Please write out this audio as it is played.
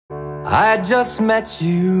I just met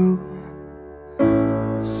you,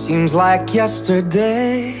 seems like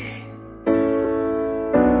yesterday.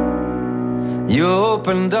 You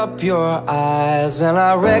opened up your eyes and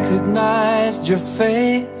I recognized your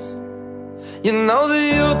face. You know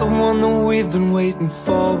that you're the one that we've been waiting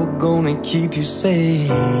for. We're gonna keep you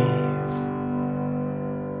safe.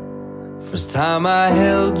 First time I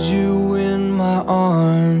held you in my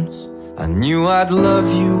arms, I knew I'd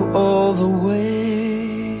love you all the way.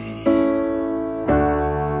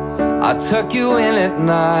 I tuck you in at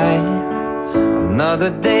night, another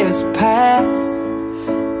day has passed.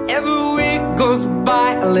 Every week goes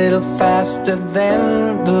by a little faster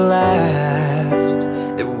than the last.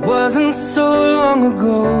 It wasn't so long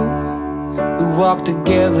ago we walked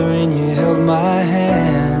together and you held my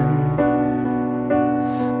hand.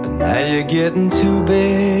 But now you're getting too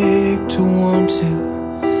big to want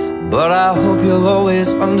to, but I hope you'll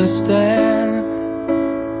always understand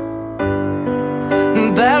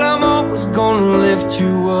that I'm always gonna lift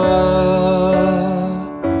you up.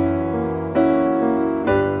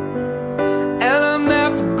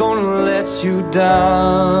 You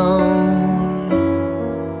down.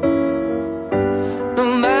 No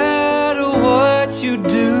matter what you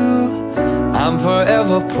do, I'm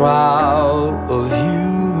forever proud of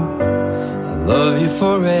you. I love you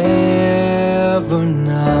forever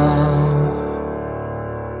now.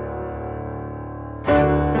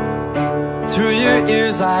 Through your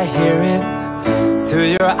ears I hear it, through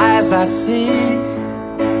your eyes I see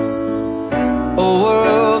a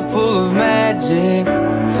world full of magic,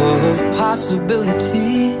 full of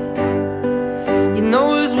possibilities. You know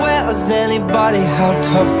as well as anybody how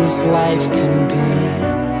tough this life can be.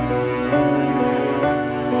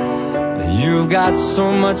 But you've got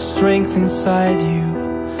so much strength inside you,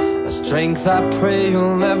 a strength I pray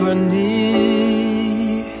you'll never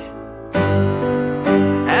need.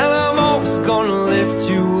 And I'm always gonna lift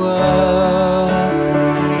you up,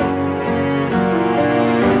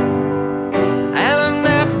 and I'm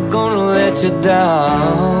never gonna let you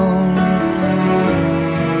down.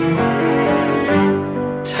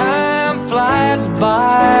 Time flies by,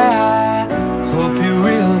 I hope you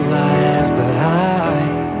realize that I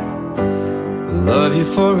love you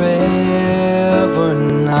forever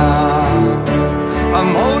now.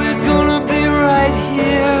 I'm always gonna be right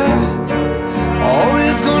here,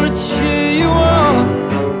 always gonna cheer you on.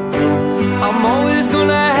 I'm always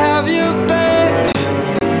gonna have your back,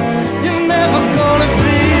 you're never gonna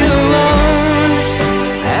be alone.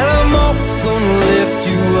 And I'm always gonna lift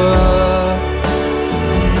you up.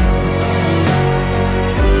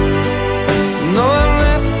 No, I'm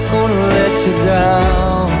never gonna let you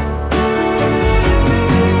down.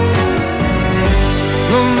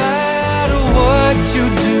 No matter what you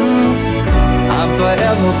do, I'm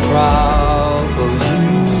forever proud of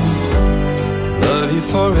you. Love you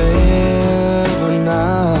forever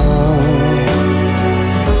now.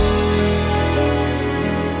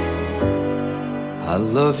 I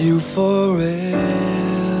love you forever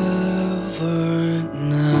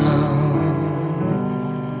now.